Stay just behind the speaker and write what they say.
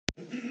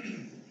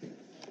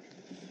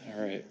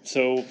All right,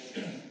 so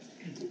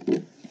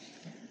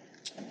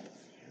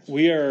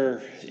we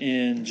are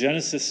in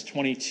Genesis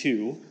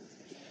 22.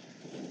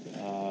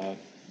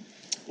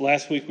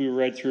 Last week we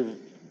read through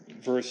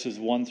verses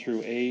 1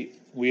 through 8.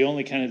 We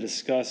only kind of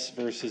discussed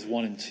verses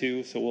 1 and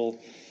 2, so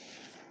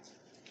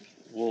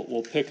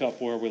we'll pick up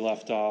where we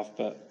left off.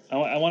 But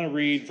I want to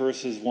read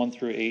verses 1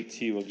 through 8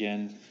 to you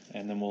again,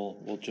 and then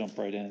we'll jump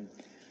right in.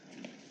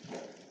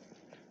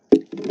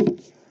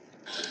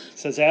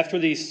 It says, "After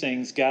these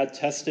things, God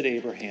tested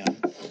Abraham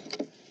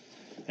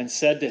and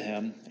said to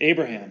him,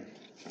 'Abraham,'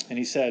 and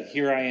he said,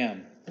 'Here I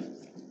am.'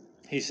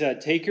 He said,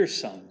 'Take your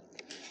son,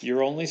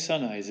 your only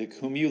son Isaac,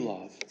 whom you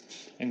love,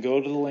 and go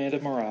to the land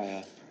of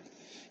Moriah,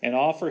 and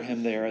offer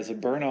him there as a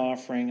burnt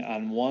offering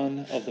on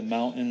one of the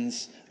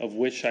mountains of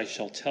which I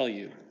shall tell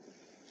you.'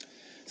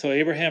 So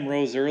Abraham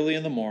rose early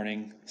in the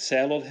morning,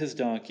 saddled his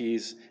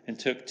donkeys, and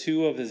took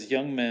 2 of his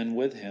young men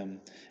with him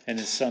and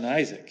his son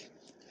Isaac.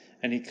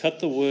 And he cut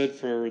the wood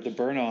for the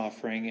burnt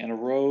offering, and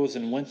arose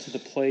and went to the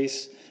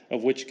place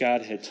of which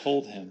God had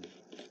told him.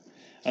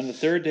 On the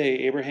 3rd day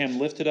Abraham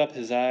lifted up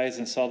his eyes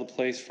and saw the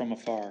place from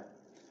afar.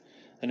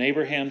 Then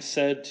Abraham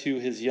said to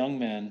his young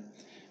men,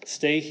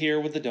 'Stay here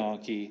with the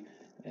donkey.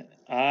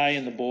 I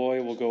and the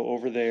boy will go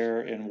over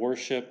there and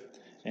worship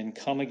and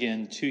come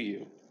again to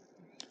you.'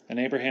 And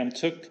Abraham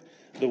took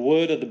the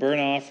wood of the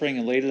burnt offering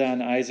and laid it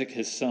on Isaac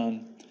his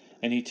son,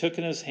 and he took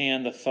in his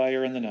hand the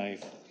fire and the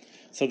knife.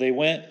 So they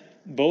went,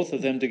 both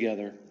of them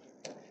together.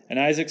 And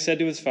Isaac said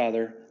to his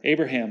father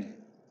Abraham,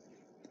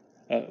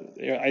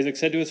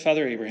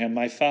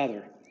 'My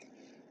father.'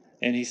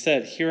 And he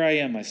said, 'Here I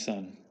am, my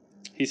son.'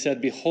 He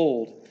said,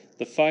 'Behold,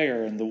 the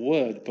fire and the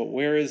wood, but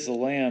where is the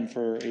lamb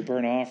for a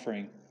burnt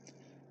offering?'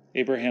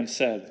 Abraham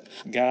said,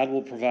 'God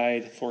will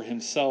provide for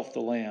himself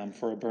the lamb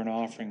for a burnt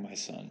offering, my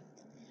son.'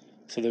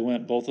 So they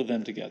went, both of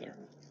them together."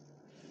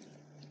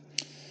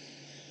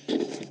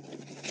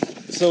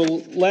 So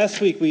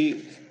last week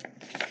we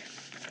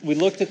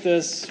looked at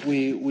this.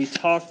 We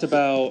talked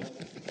about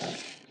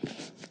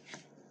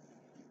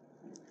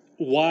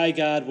why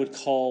God would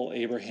call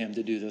Abraham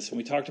to do this. And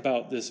we talked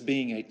about this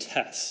being a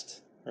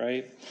test,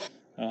 right?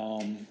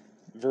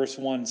 Verse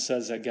 1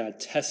 says that God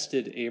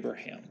tested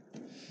Abraham.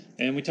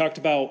 And we talked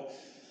about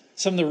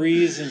some of the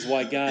reasons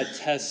why God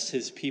tests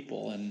his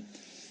people.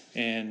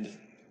 And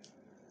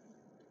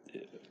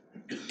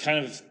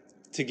kind of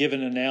to give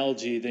an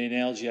analogy, the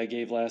analogy I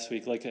gave last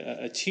week, like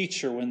a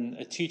teacher, when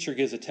a teacher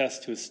gives a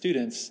test to his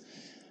students,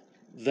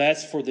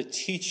 that's for the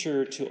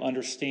teacher to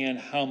understand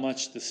how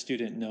much the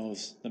student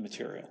knows the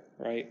material,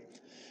 right?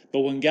 But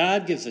when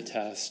God gives a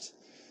test,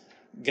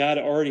 God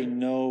already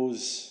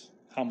knows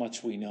how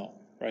much we know,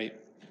 right?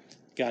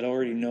 God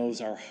already knows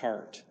our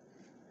heart.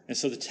 And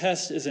so the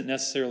test isn't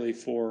necessarily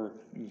for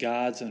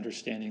God's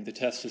understanding. The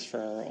test is for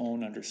our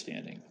own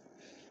understanding.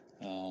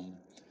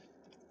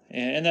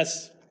 And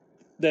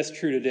that's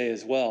true today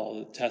as well.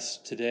 The tests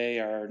today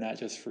are not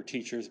just for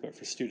teachers, but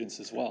for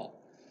students as well.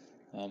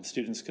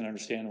 Students can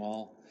understand,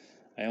 well,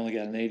 I only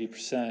got an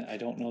 80%. I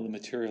don't know the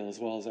material as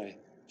well as I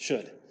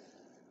should.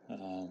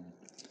 Or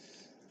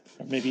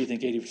maybe you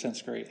think 80%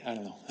 is great. I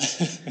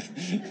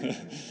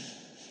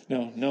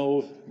don't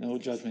know. No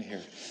judgment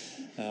here.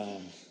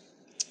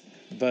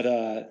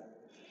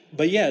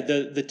 But yeah,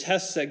 the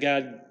tests that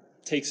God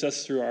takes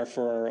us through are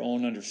for our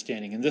own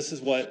understanding. And this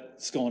is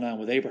what's going on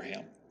with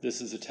Abraham. This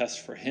is a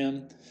test for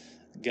him.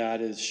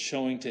 God is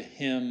showing to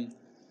him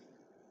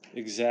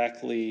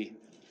exactly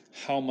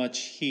how much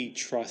he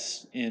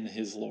trusts in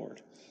his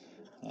Lord.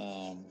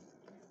 And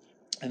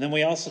then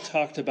we also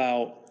talked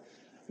about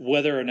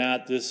whether or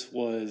not this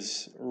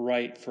was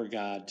right for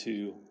God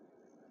to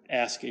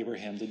ask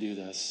Abraham to do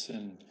this.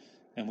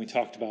 And we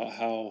talked about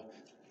how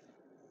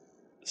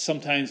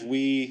sometimes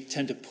we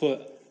tend to put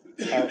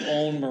our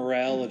own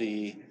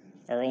morality,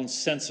 our own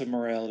sense of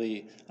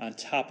morality on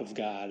top of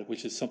God,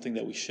 which is something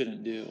that we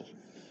shouldn't do.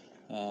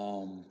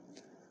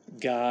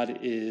 God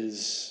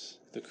is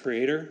the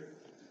creator.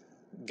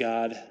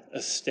 God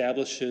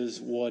establishes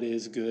what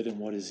is good and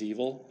what is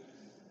evil.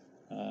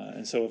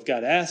 And so if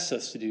God asks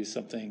us to do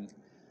something,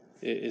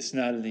 it's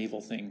not an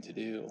evil thing to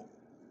do.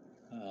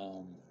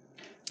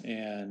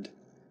 And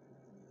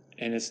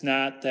it's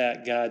not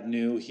that God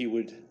knew he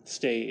would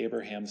stay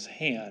Abraham's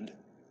hand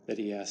that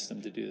he asked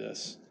him to do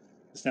this.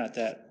 It's not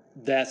that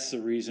that's the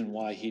reason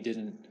why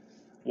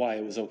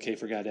it was okay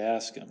for God to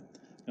ask him.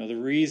 No, the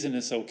reason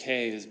it's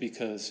okay is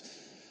because,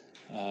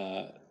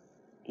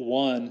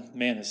 one,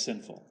 man is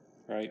sinful,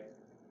 right?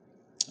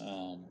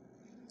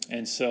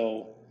 And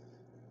so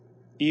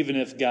even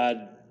if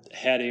God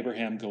had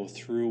Abraham go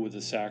through with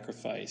the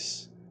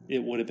sacrifice,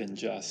 it would have been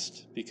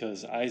just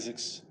because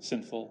Isaac's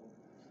sinful,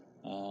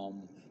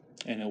 and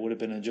it would have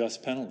been a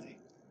just penalty,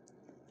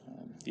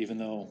 even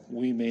though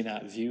we may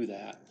not view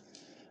that.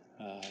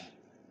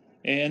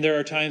 And there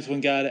are times when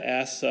God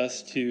asks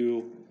us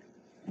to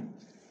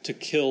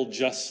kill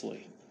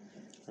justly,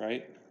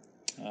 right?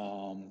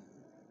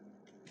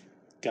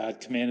 God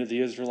commanded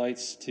the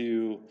Israelites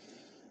to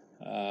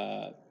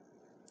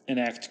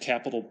enact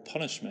capital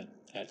punishment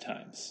at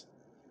times.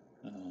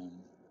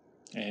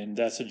 And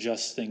that's a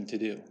just thing to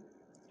do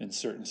in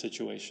certain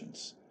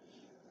situations.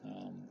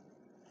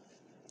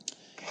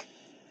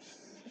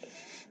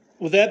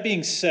 With that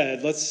being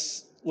said,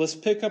 let's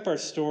pick up our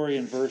story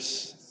in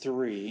verse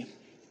 3.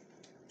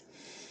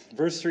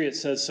 Verse 3, it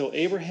says, "So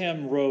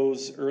Abraham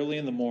rose early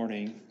in the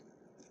morning,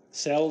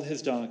 saddled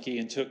his donkey,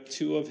 and took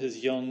 2 of his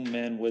young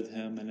men with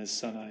him and his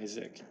son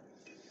Isaac.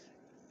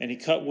 And he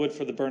cut wood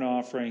for the burnt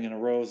offering and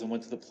arose and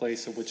went to the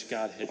place of which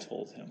God had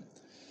told him."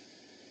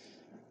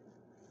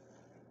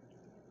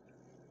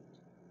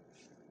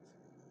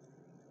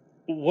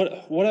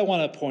 What I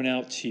want to point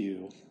out to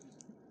you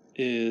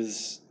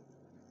is,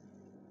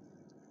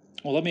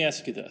 well, let me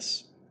ask you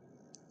this.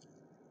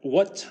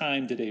 What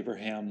time did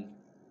Abraham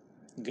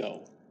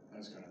go? I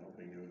was kind of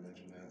hoping you would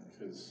mention that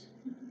because,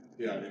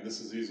 yeah, I mean,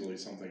 this is easily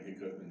something he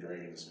could have been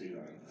dragging his feet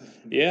on.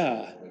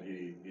 Yeah. But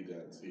he did.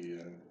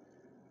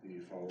 He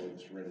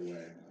followed right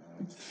away,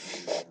 as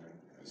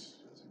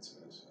it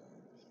says.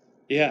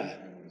 Yeah.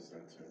 I noticed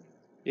that too.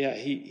 Yeah,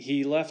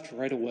 he left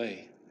right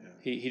away. Yeah.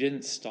 He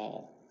didn't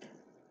stall.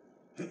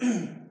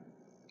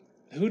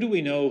 Who do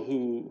we know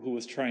who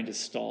was trying to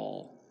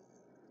stall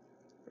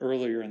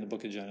earlier in the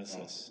book of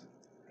Genesis?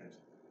 Oh,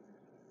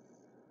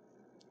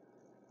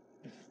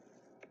 right.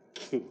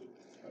 Who?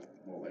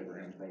 Well,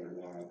 Abraham's brother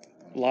Lot.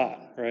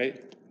 Lot,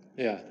 right?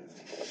 Yeah.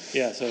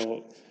 Yeah,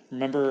 so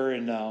remember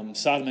in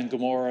Sodom and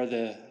Gomorrah,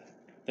 the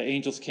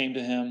angels came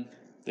to him.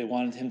 They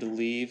wanted him to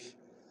leave,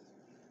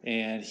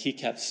 and he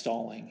kept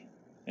stalling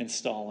and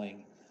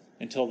stalling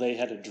until they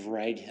had to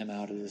drag him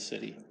out of the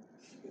city,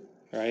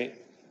 right?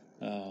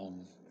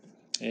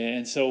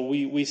 And so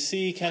we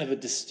see kind of a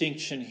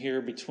distinction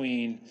here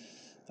between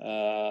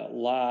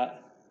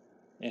Lot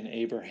and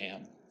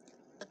Abraham.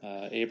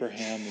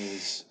 Abraham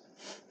is,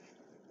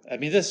 I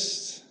mean,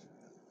 this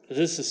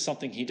is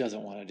something he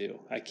doesn't want to do.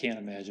 I can't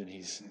imagine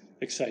he's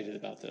excited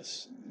about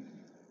this.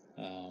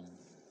 The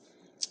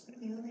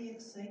only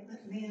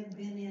excitement may have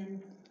been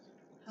in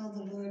how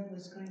the Lord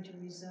was going to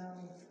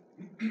resolve.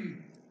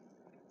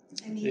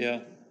 I mean,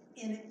 Yeah.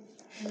 in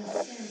a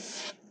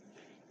sense,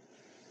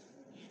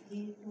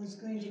 he was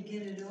going to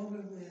get it over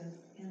with,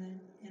 and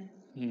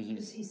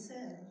because he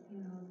said,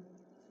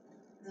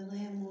 the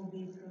lamb will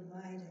be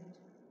provided.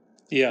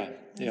 Yeah,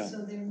 And yeah.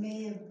 so there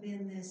may have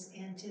been this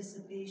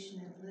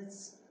anticipation of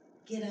let's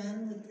get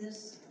on with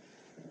this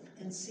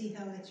and see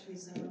how it's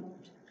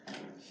resolved.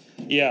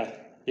 Yeah,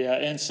 yeah.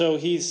 And so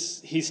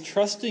he's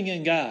trusting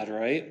in God,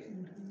 right?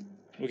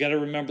 We got to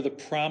remember the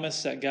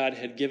promise that God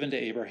had given to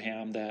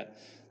Abraham that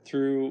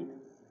through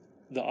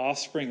the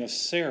offspring of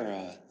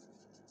Sarah,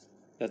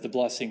 that the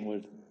blessing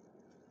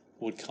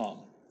would come.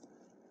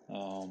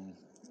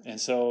 And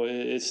so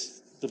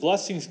the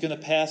blessing's going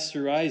to pass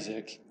through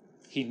Isaac.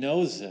 He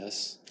knows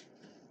this,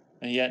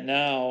 and yet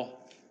now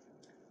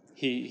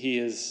he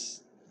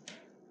is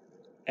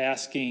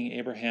asking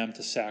Abraham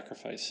to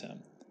sacrifice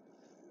him.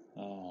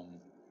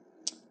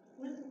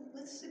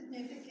 What's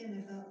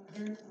significant about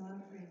burnt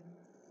offering?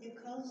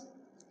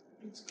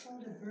 It's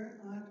called a burnt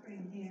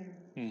offering here,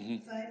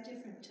 5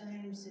 different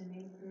times in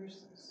 8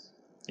 verses.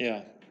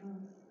 Yeah.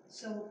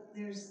 So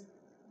there's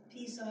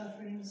peace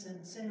offerings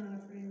and sin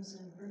offerings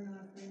and burnt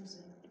offerings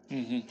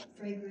and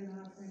fragrant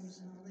offerings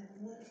and all that.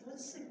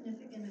 What's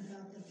significant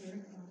about the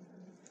burnt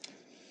offering?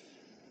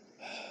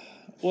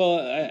 Well,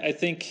 I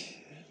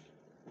think,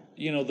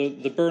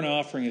 the burnt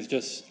offering is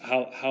just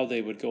how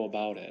they would go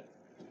about it.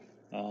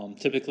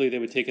 Typically, they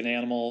would take an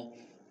animal.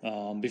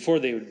 Before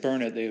they would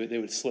burn it, they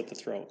would slit the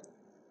throat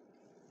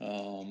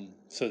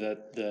so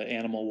that the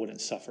animal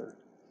wouldn't suffer.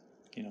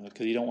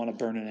 Because you don't want to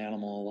burn an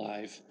animal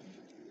alive.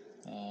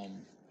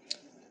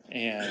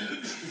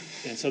 And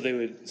so they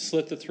would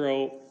slit the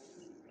throat.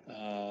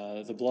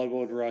 The blood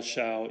would rush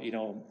out.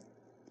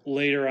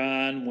 Later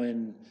on,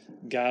 when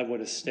God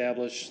would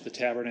establish the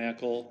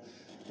tabernacle,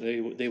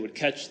 they would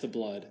catch the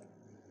blood,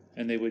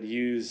 and they would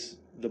use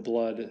the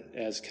blood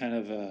as kind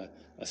of a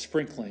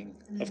sprinkling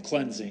of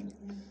cleansing.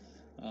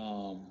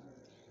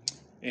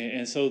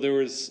 And so there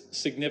was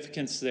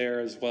significance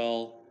there as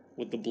well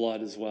with the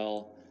blood as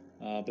well.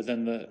 But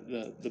then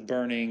the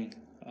burning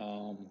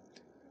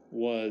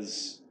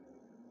was,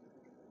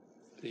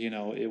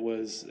 it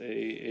was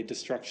a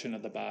destruction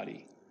of the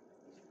body,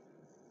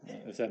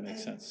 if that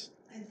makes sense.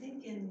 I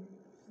think in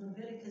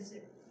Leviticus,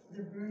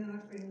 the burnt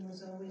offering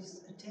was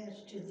always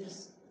attached to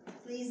this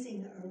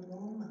pleasing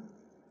aroma.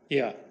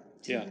 Yeah,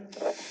 to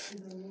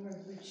the Lord,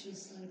 which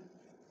is like,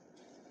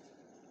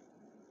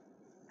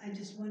 I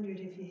just wondered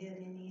if you had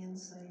any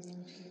insight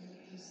into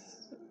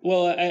this.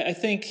 Well, I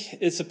think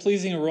it's a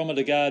pleasing aroma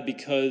to God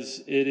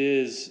because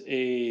it's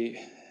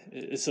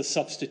a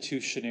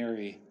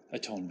substitutionary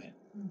atonement,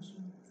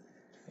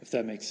 if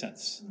that makes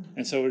sense.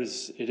 And so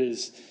it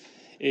is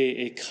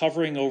a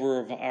covering over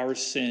of our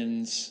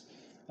sins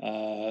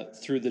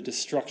through the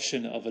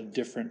destruction of a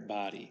different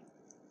body.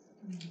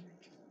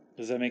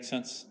 Does that make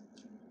sense?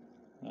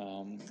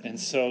 And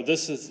so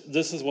this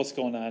is what's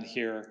going on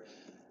here.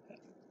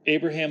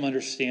 Abraham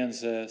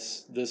understands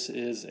this. This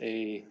is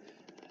in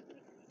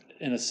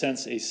a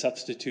sense, a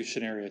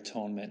substitutionary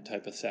atonement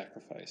type of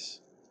sacrifice.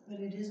 But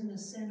it isn't a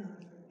sin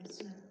offering,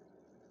 it's not,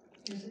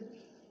 is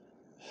it?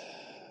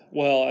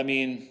 Well, I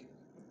mean,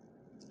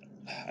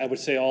 I would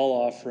say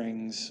all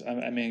offerings.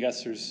 I mean, I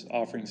guess there's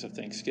offerings of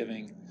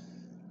thanksgiving,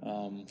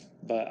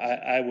 but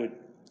I would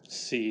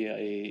see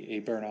a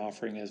burnt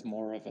offering as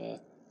more of a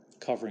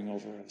covering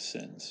over of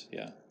sins.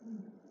 Yeah.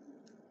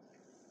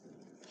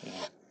 Yeah.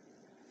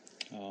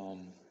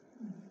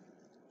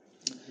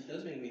 It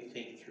does make me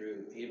think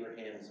through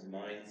Abraham's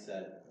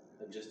mindset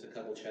of just a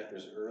couple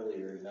chapters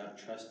earlier, not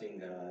trusting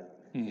God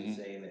and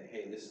saying that,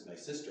 hey, this is my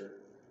sister.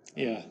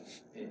 Yeah.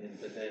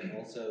 But then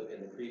also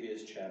in the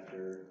previous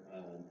chapter,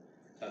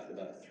 talked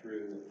about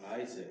through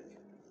Isaac,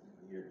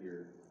 your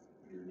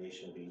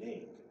nation will be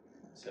named.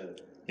 So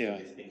Yeah.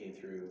 he's thinking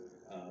through,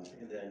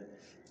 and then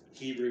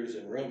Hebrews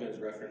and Romans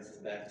reference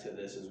back to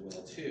this as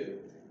well too,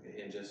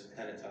 and just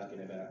kind of talking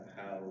about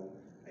how,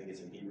 I guess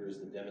in Hebrews,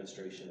 the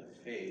demonstration of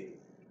faith,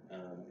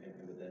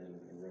 but then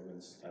in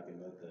Romans talking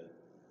about the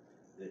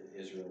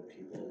Israel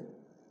people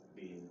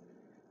being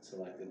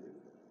selected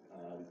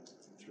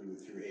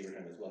through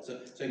Abraham as well. So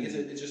I guess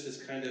it's just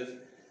this kind of,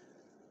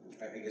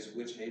 I guess,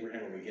 which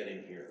Abraham are we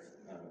getting here?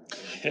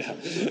 Yeah.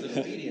 This is an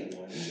obedient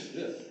one, which is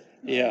good.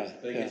 Yeah.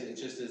 But I guess it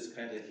just is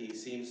kind of, he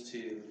seems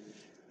to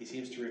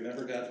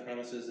remember God's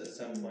promises at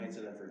some points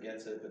and then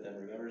forgets it, but then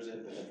remembers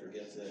it, but then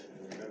forgets it,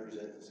 and remembers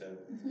it. So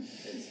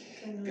it's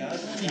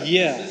God's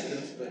Yeah.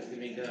 persistence, but I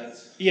mean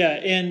God's. Yeah,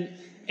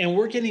 and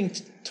we're getting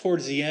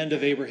towards the end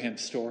of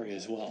Abraham's story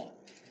as well.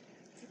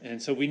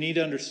 And so we need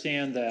to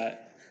understand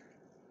that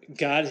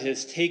God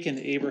has taken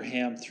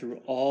Abraham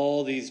through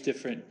all these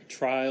different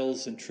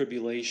trials and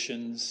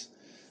tribulations,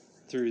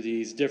 through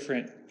these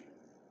different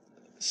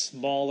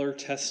smaller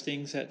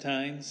testings at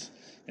times.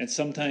 And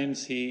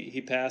sometimes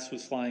he passed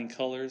with flying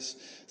colors.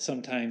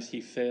 Sometimes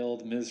he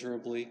failed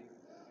miserably.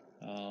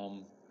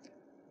 And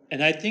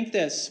I think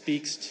that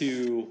speaks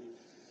to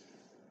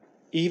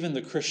even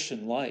the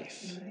Christian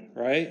life,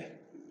 right?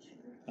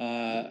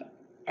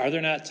 Are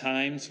there not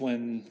times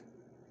when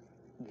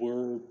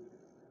we're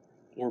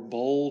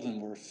bold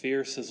and we're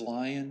fierce as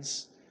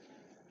lions,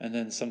 and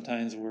then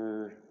sometimes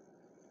we're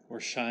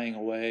shying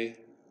away,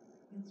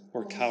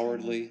 we're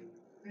cowardly?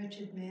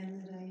 Wretched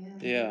man that I am.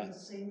 Yeah. Who will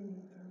save me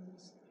from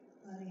this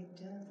body of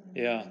death.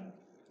 Yeah.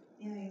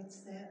 Yeah, it's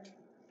that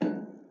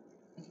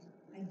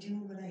I do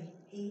what I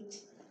hate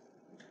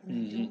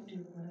and I don't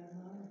do what I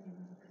love,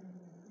 kind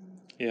of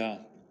thing. Yeah.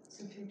 It's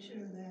a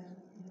picture of that,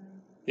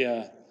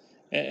 Yeah.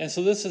 And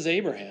so this is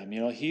Abraham.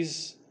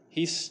 He's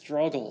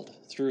struggled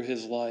through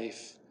his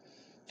life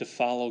to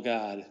follow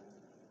God.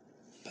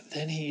 But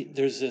then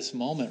there's this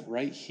moment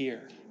right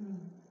here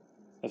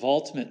of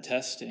ultimate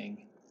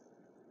testing.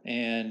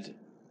 And,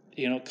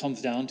 it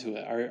comes down to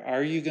it.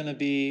 Are you going to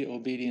be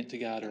obedient to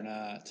God or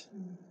not?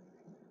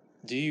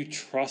 Do you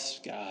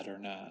trust God or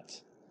not?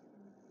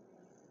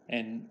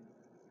 And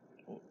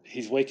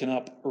he's waking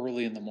up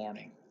early in the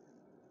morning.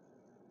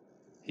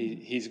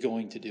 He's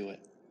going to do it.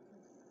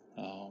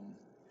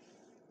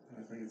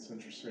 I think it's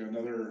interesting.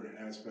 Another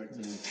aspect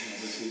of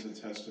this is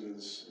a test of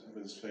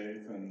his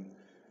faith, and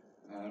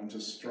I'm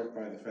just struck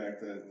by the fact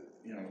that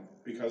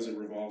because it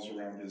revolves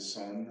around his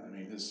son. I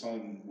mean, his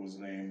son was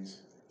named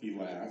He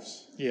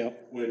Laughs. Yeah.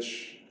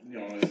 Which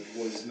it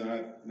was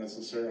not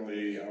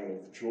necessarily out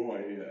of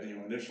joy.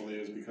 Initially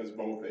it was because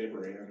both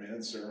Abraham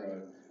and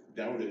Sarah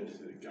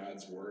doubted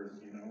God's word.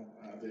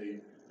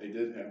 They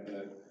did have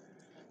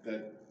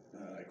that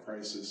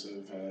crisis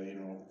of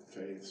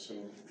faith. So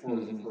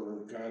for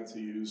God to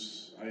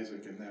use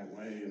Isaac in that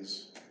way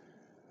is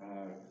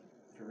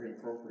very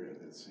appropriate.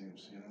 It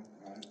seems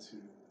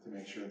to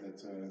make sure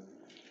that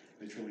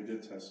they truly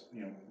did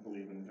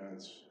believe in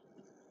God's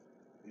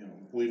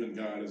believe in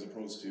God as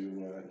opposed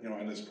to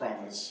and His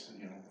promise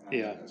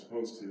as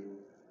opposed to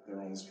their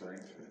own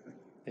strength.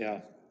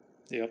 Yeah.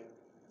 Yep.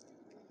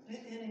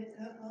 And it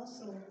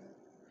also,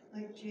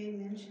 like Jay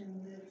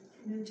mentioned, the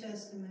New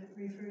Testament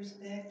refers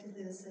back to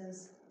this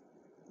as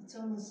it's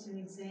almost an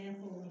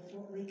example of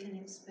what we can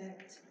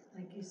expect.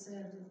 Like you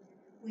said,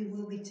 we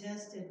will be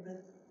tested,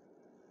 but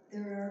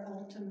there are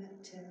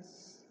ultimate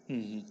tests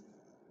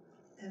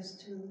as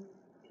to,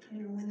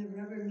 when the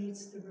rubber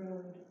meets the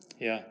road.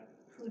 Yeah.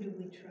 Who do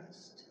we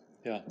trust?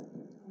 Yeah.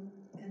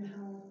 And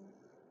how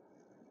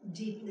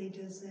deeply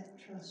does that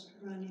trust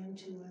run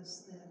into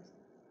us that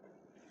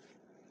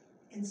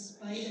in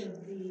spite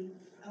of the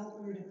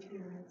outward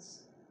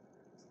appearance,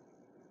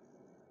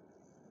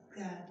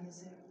 God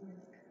is at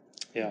work.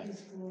 Yeah.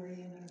 His glory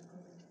and our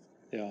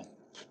good. Yeah.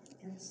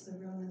 It's the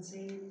Romans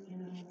 8,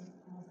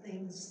 all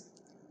things.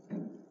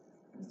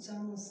 It's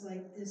almost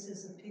like this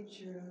is a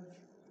picture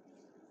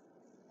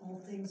of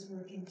all things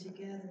working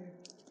together.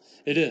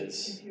 It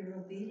is. If you're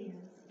obedient.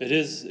 It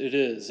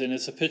is. And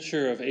it's a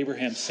picture of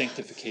Abraham's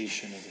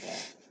sanctification as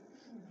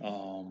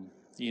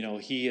well.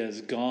 He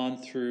has gone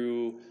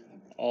through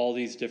all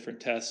these different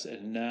tests,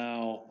 and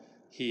now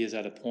he is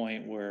at a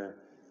point where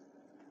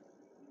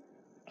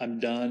I'm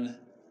done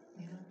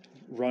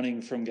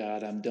running from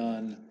God. I'm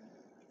done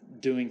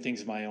doing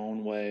things my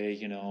own way,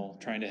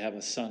 trying to have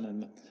a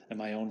son in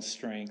my own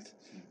strength.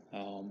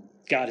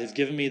 God has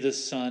given me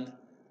this son.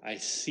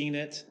 I've seen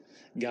it.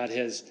 God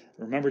has,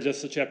 remember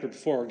just the chapter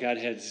before, God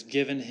has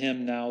given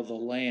him now the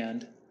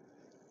land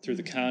through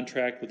the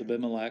contract with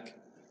Abimelech.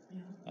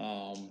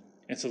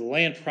 And so the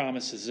land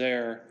promise is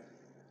there.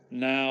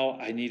 Now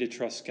I need to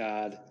trust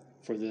God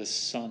for this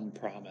son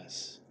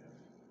promise.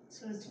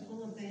 So it's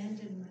full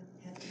abandonment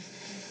at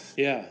this point.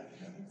 Yeah,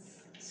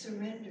 It's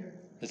surrender.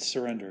 it's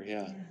surrender,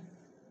 yeah.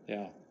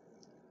 Yeah.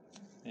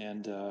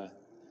 And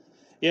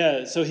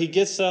so he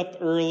gets up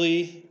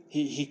early.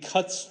 He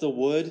cuts the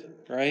wood,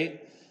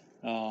 right?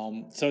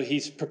 So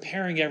he's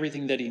preparing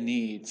everything that he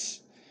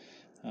needs.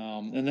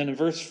 And then in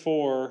verse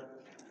 4,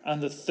 on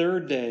the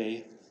third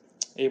day,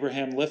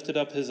 Abraham lifted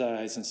up his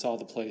eyes and saw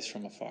the place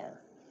from afar.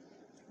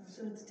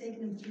 So it's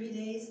taken him 3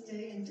 days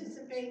to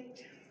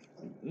anticipate.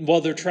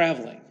 Well, they're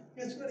traveling.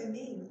 That's what I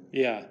mean.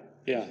 Yeah.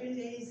 3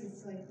 days,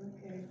 it's like,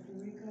 okay,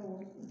 here we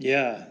go.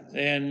 Yeah.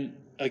 And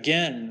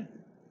again,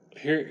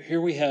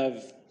 here we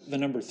have the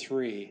number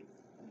 3,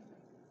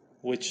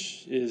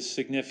 which is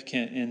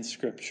significant in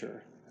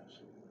Scripture.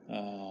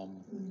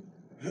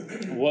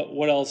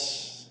 What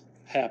else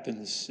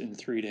happens in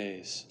 3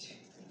 days?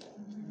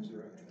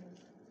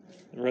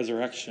 The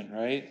resurrection,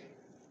 right?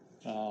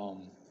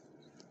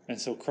 And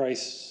so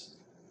Christ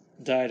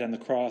died on the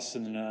cross,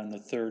 and then on the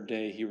third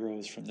day he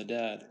rose from the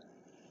dead.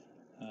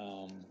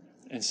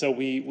 And so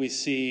we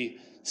see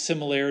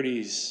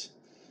similarities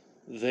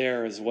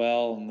there as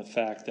well, in the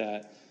fact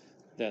that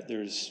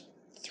there's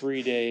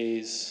 3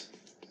 days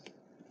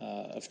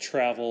of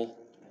travel,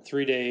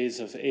 3 days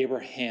of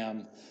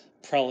Abraham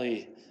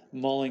probably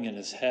mulling in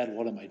his head,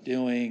 what am I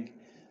doing?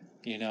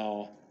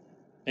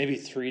 Maybe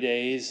 3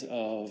 days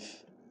of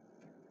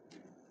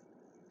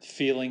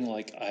feeling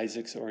like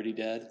Isaac's already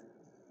dead.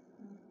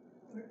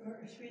 Or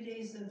 3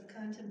 days of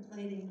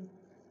contemplating,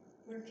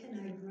 where can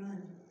I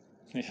run?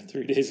 Yeah,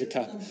 3 days of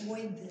to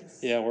avoid this.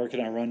 Yeah, where can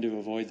I run to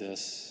avoid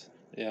this?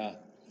 Yeah.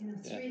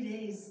 3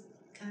 days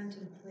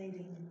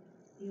contemplating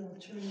the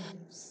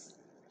alternatives.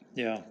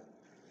 Yeah.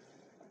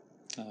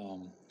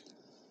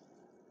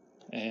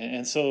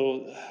 And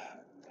so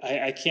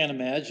I can't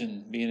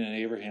imagine being in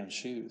Abraham's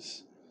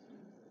shoes.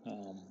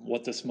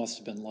 What this must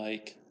have been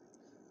like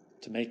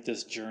to make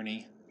this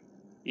journey.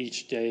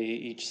 Each day,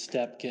 each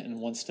step, getting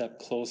one step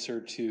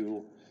closer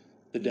to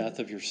the death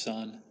of your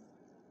son.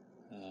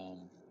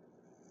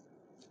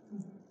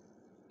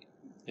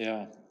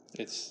 Yeah,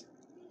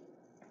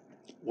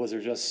 was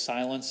there just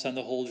silence on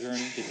the whole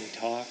journey? Did they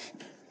talk?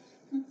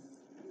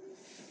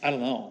 I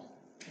don't know.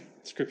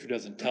 Scripture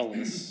doesn't tell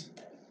us.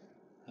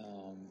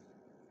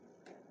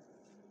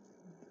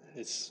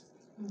 It's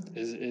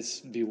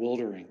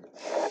bewildering.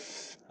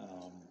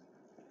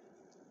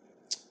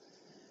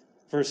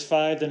 Verse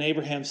 5, then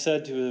Abraham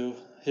said to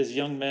his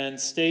young men,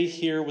 stay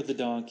here with the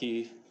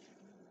donkey.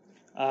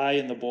 I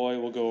and the boy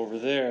will go over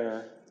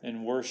there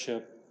and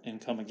worship and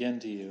come again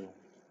to you.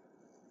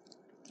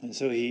 And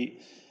so they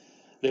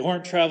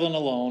weren't traveling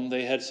alone.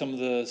 They had some of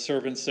the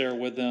servants there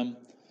with them.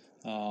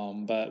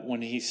 But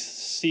when he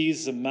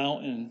sees the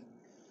mountain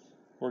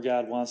where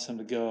God wants him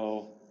to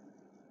go,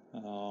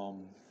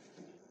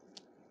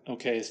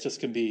 okay, it's just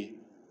going to be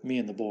me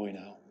and the boy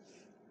now.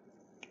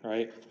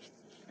 Right?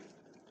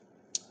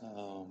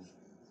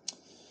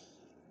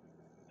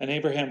 And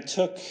Abraham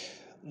took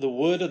the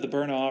wood of the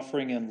burnt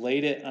offering and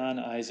laid it on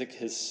Isaac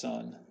his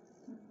son.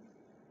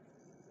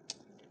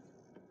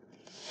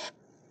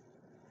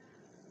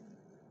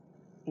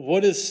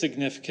 What is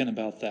significant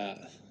about that?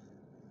 Like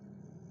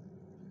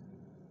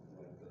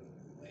the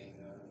laying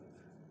on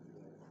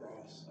the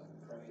cross on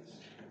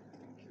Christ,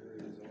 carry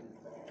his own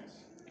cross.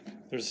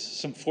 There's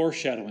some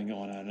foreshadowing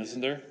going on,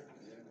 isn't there?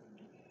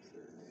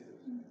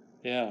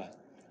 Yeah,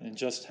 and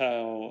just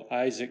how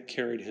Isaac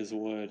carried his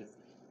wood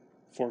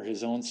for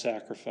his own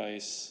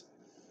sacrifice,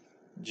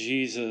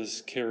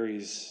 Jesus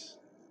carries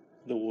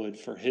the wood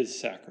for his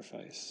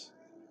sacrifice.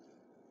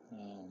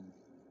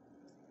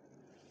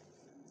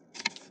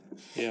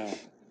 Yeah.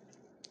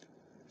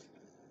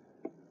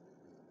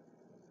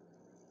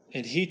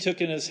 And he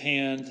took in his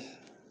hand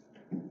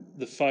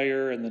the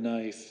fire and the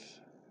knife.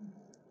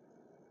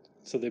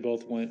 So they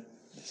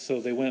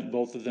went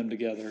both of them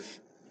together.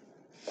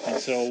 And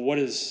so what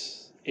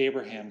is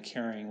Abraham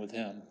carrying with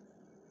him?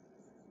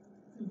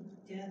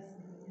 Death,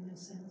 in a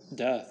sense.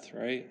 Death,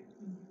 right?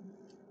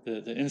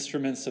 The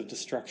instruments of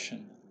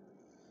destruction.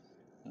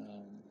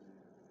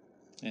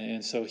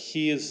 And so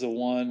he is the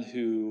one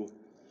who,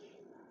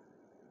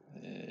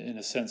 in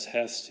a sense,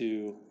 has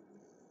to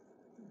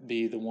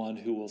be the one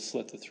who will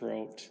slit the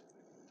throat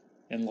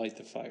and light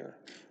the fire.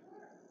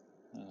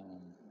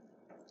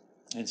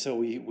 And so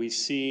we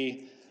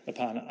see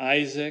upon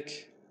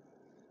Isaac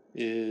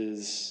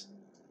is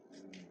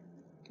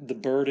the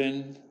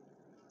burden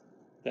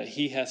that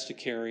he has to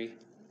carry.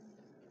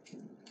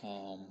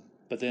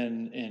 But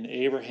then in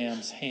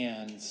Abraham's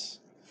hands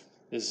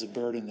is the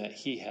burden that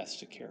he has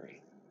to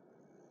carry.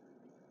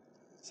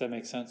 Does that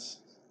make sense?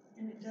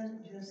 And it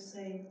doesn't just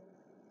say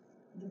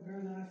the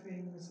burnt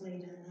offering was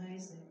laid on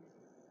Isaac.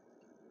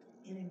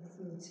 It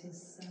includes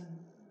his son.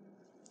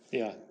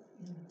 Yeah.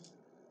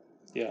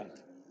 Yeah.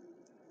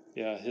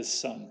 Yeah, his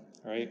son,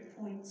 right? It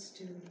points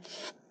to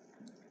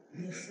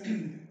the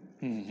son.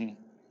 Hmm.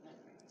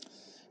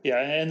 Yeah,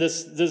 and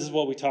this is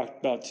what we talked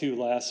about too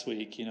last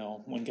week,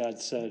 when God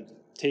said,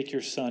 take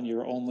your son,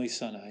 your only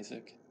son,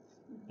 Isaac.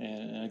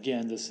 And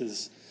again, this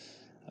is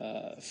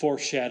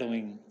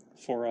foreshadowing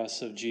for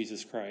us of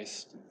Jesus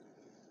Christ,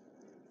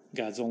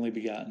 God's only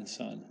begotten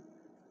son.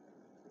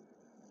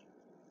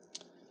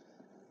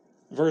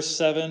 Verse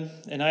 7,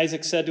 and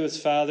Isaac said to his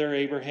father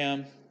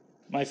Abraham,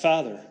 my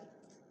father.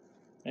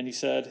 And he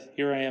said,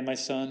 here I am, my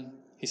son.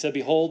 He said,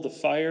 behold, the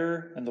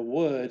fire and the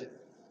wood,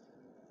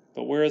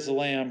 but where is the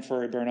lamb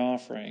for a burnt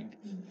offering?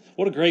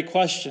 What a great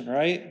question,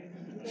 right?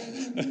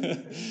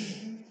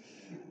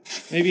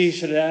 Maybe you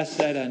should have asked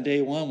that on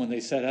day one when they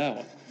set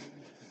out.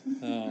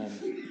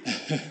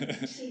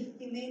 See,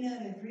 he may not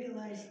have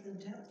realized the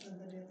depth of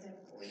it at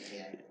that point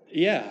yet.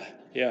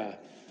 Yeah.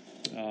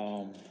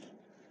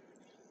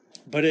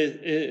 But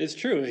it's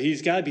true.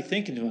 He's got to be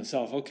thinking to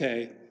himself,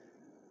 okay,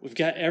 we've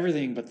got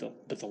everything but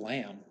the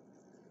lamb.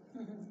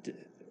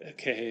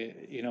 Okay,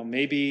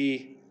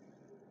 maybe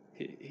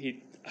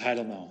he I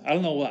don't know. I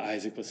don't know what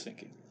Isaac was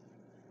thinking,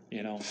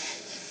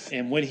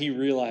 And when he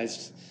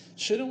realized,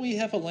 shouldn't we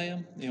have a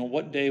lamb?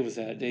 What day was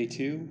that? Day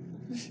 2?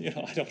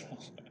 I don't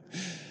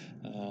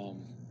know.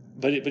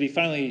 But he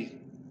finally,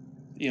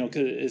 because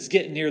it's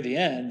getting near the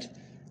end,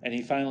 and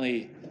he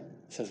finally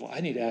says, well,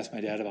 I need to ask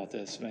my dad about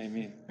this. I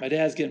mean, my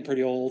dad's getting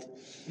pretty old.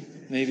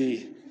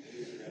 Maybe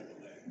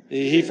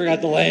he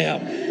forgot the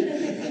lamb.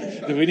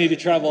 Do we need to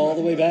travel all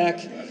the way back?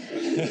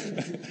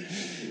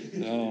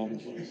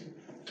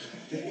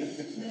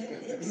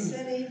 It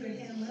set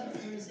Abraham up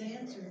for his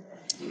answer.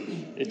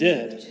 It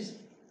did. Which is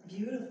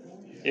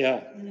beautiful.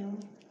 Yeah.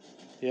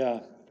 Yeah.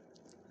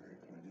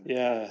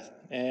 Yeah.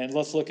 And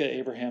let's look at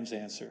Abraham's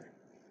answer.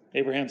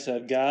 Abraham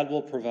said, God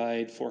will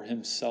provide for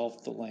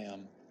himself the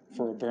lamb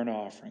for a burnt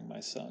offering, my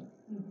son.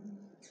 Mm-hmm.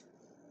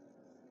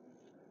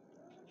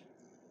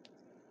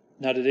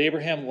 Now, did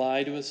Abraham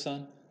lie to his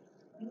son?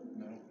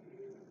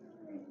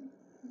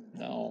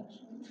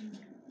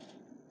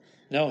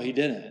 No, he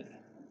didn't.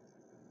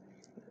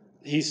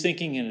 He's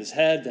thinking in his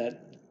head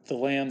that the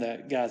lamb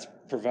that God's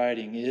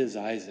providing is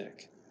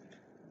Isaac.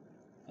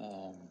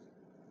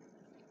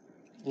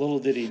 Little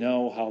did he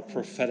know how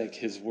prophetic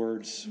his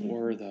words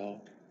were, though,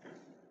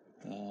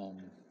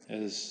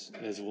 as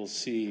we'll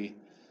see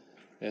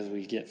as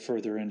we get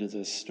further into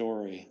this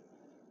story.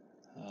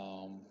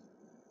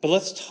 But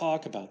let's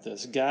talk about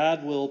this.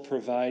 God will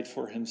provide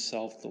for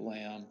himself the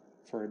lamb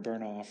for a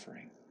burnt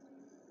offering.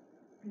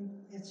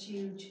 It's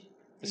huge.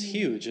 It's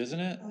huge, isn't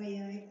it? Oh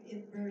yeah,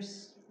 it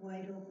bursts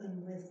wide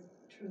open with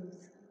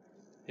truth.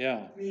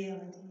 Yeah.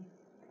 Reality.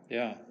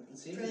 Yeah.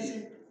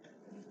 Present.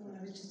 Well,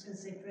 I was just going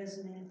to say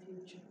present and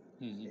future.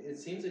 Mm-hmm. It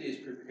seems that he's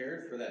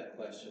prepared for that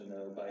question,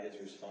 though, by his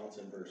response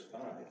in verse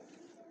 5.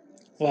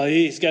 Well,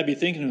 he's got to be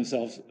thinking to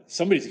himself,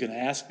 somebody's going to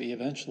ask me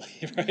eventually,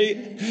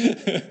 right?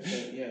 So,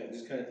 yeah,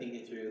 just kind of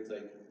thinking through, it's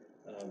like,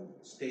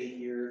 stay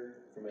here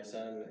for my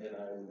son and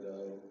I will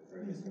go, or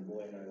I guess the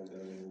boy and I will go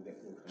and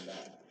we'll come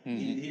back. Mm-hmm.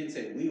 He didn't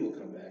say we will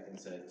come back, and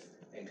said,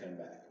 and come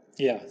back.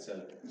 Yeah.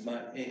 So,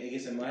 I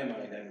guess in my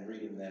mind, I'm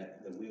reading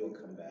that we will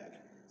come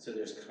back. So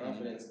there's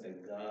confidence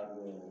that God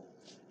will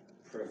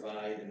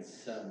provide in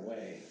some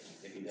way.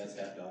 If he does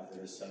have to offer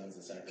his son as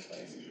a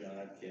sacrifice,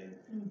 God can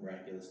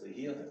miraculously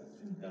heal him.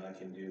 God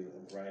can do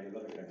a variety of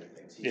other kinds of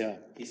things.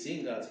 He's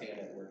seen God's hand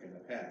at work in the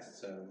past.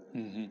 So,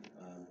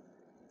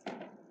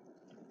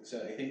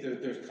 so I think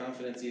there's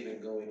confidence even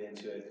going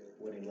into it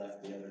when he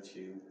left the other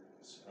two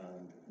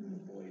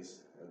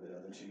boys, or the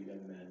other two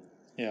young men.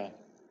 Yeah.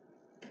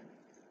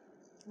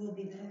 We'll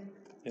be back.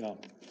 Yeah.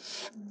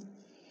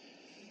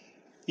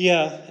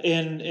 Yeah,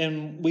 and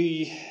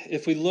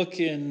if we look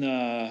in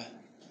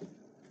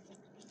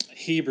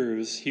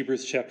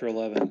Hebrews chapter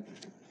 11,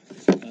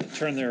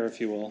 turn there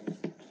if you will.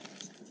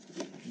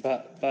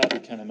 Bobby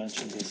kind of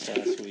mentioned this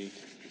last week.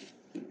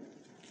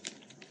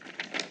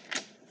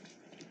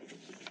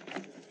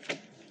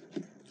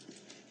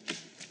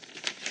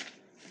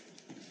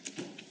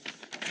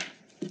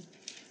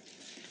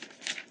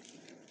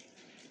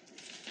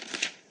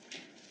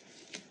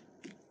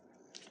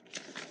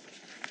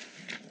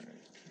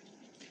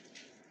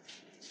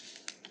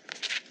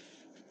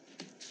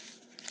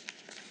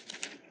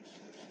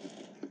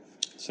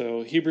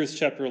 So Hebrews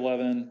chapter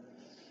 11,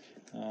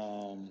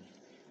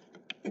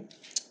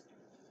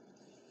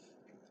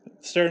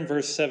 start in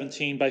verse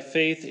 17. By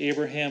faith,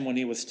 Abraham, when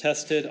he was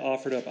tested,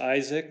 offered up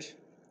Isaac,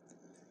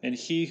 and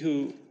he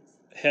who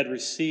had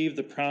received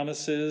the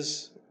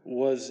promises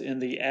was in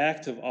the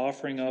act of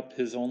offering up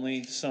his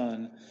only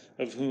son,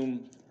 of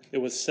whom it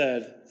was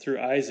said,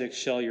 through Isaac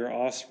shall your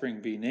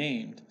offspring be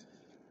named.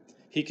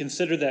 He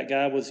considered that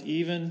God was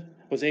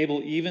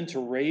able even to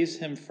raise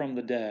him from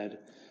the dead,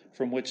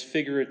 from which,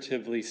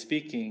 figuratively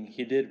speaking,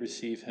 he did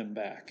receive him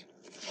back.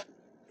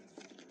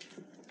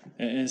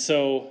 And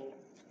so,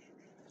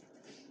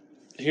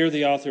 here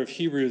the author of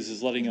Hebrews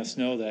is letting us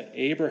know that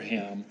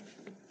Abraham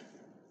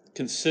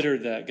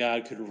considered that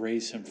God could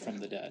raise him from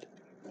the dead.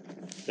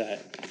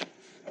 That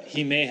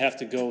he may have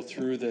to go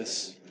through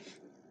this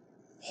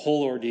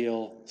whole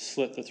ordeal,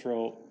 slit the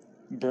throat,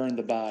 burn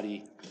the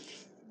body,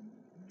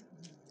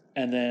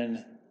 and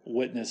then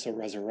witness a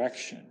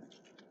resurrection.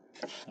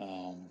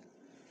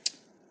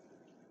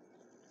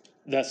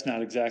 That's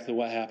not exactly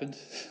what happened,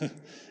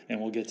 and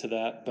we'll get to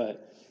that.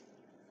 But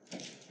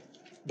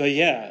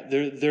yeah,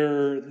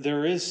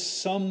 there is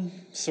some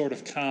sort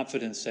of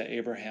confidence that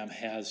Abraham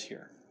has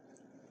here.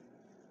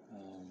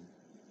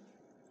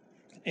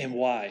 And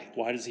why?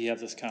 Why does he have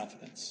this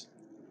confidence?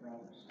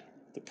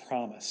 The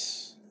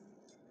promise.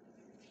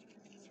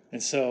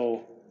 And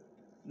so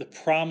the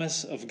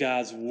promise of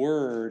God's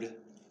word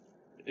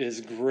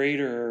is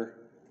greater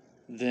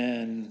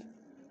than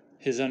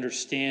his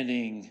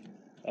understanding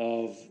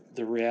of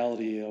the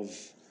reality of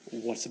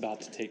what's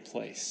about to take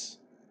place.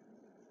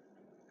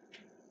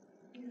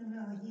 You know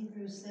how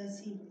Hebrews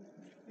says he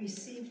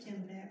received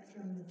him back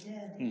from the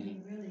dead, and he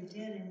really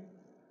didn't,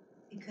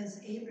 because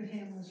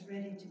Abraham was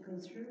ready to go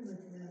through with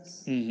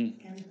this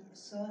and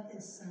saw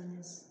his son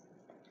as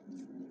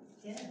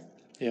dead.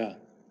 Yeah.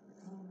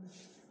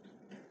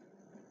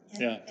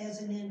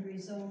 As an end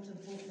result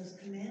of what was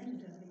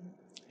commanded of him.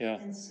 Yeah.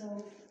 And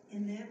so,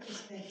 in that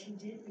respect, he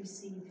did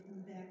receive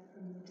him back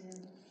from the dead.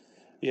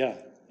 Yeah,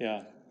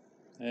 yeah.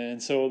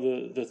 And so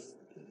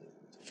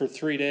for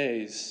 3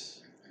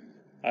 days,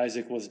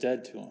 Isaac was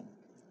dead to him.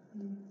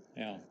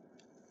 Yeah.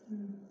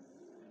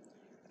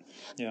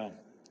 Yeah.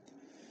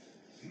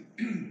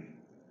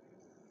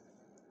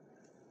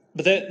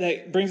 But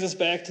that brings us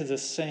back to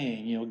this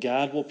saying,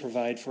 God will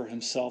provide for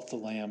himself the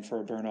lamb for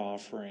a burnt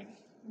offering.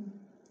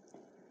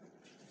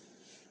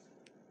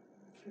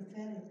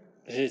 Prophetic.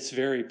 It's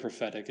very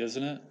prophetic,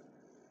 isn't it?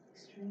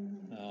 Extremely.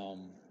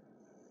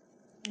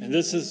 And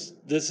this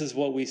is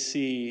what we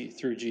see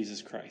through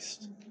Jesus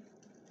Christ.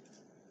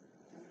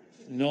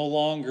 No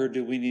longer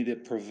do we need to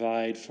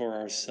provide for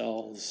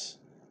ourselves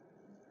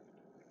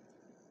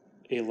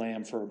a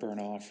lamb for a burnt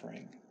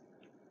offering,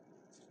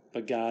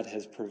 but God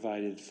has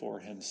provided for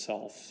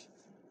himself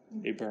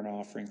a burnt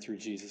offering through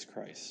Jesus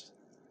Christ.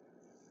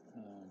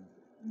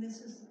 And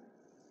this is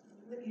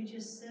what you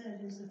just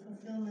said is the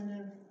fulfillment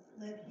of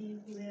let he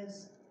who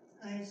has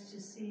eyes to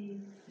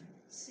see,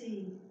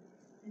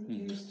 and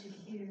ears to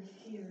hear.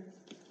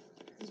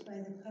 Because by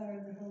the power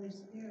of the Holy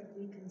Spirit,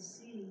 we can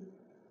see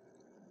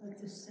what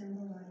this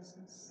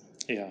symbolizes.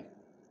 Yeah.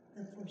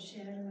 The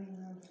foreshadowing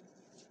of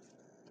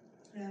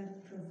God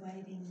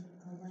providing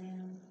a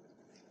lamb.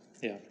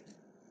 Yeah.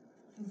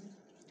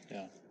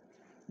 Yeah.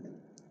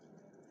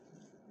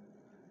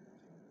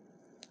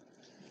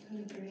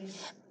 What a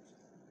grace.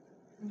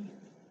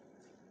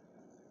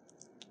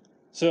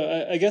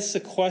 So I guess the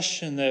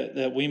question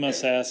that we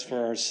must ask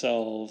for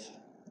ourselves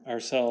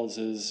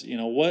is,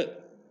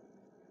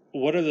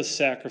 what are the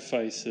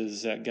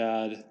sacrifices that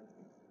God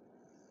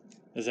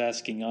is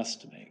asking us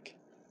to make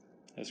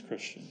as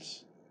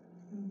Christians?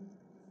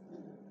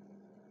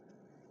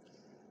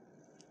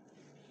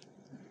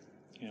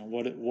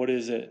 What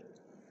is it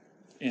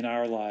in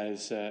our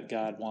lives that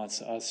God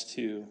wants us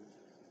to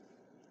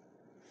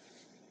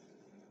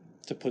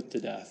put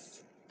to death?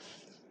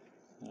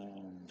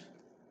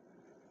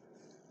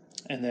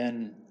 And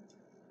then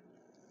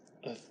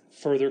a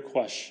further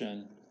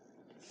question,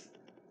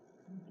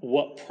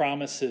 what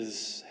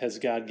promises has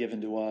God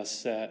given to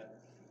us that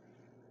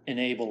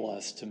enable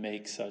us to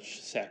make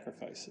such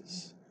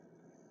sacrifices?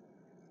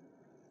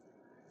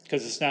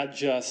 Because it's not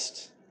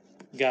just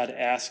God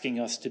asking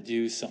us to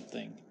do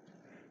something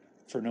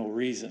for no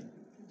reason.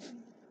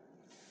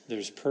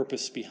 There's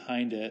purpose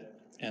behind it,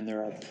 and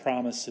there are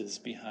promises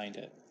behind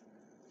it.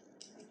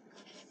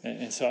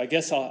 And so I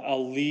guess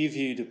I'll leave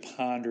you to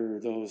ponder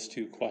those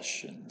two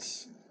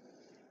questions.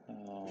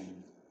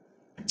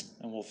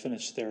 And we'll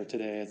finish there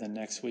today, and then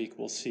next week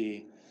we'll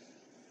see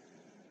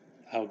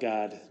how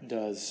God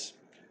does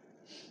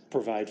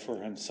provide for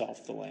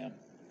himself the lamb.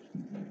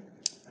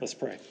 Let's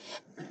pray.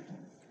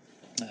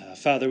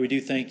 Father, we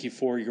do thank you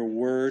for your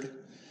word.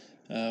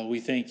 We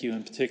thank you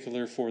in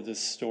particular for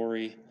this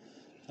story,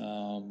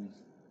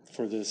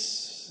 for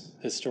this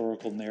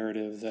historical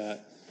narrative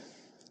that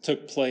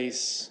took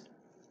place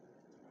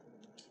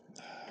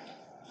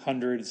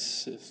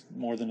hundreds, if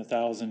more than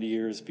 1,000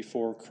 years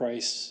before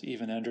Christ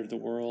even entered the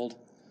world.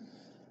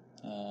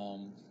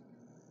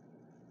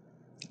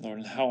 Lord,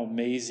 and how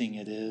amazing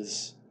it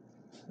is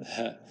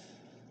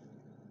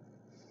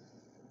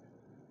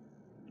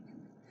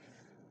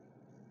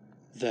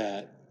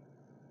that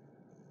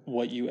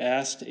what you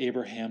asked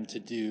Abraham to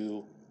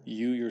do,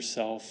 you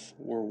yourself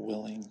were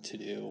willing to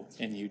do,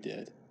 and you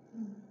did.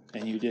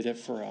 And you did it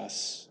for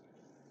us.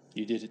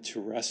 You did it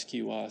to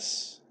rescue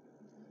us.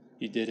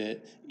 You did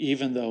it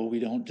even though we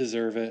don't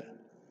deserve it.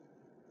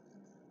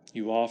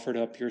 You offered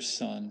up your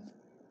son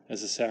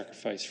as a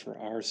sacrifice for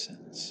our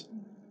sins.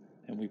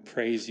 And we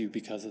praise you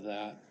because of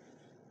that.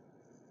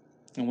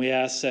 And we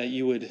ask that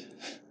you would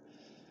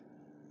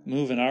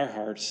move in our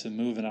hearts and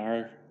move in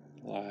our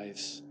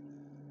lives,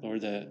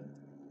 Lord, that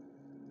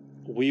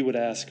we would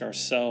ask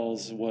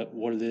ourselves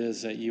what it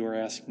is that you are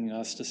asking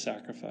us to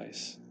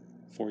sacrifice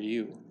for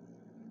you.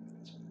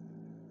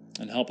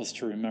 And help us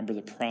to remember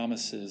the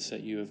promises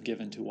that you have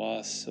given to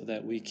us so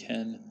that we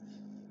can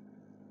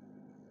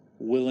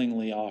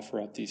willingly offer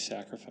up these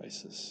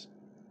sacrifices.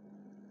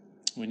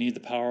 We need the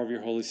power of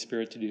your Holy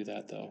Spirit to do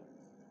that, though.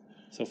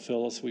 So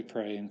fill us, we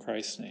pray, in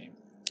Christ's name.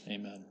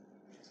 Amen.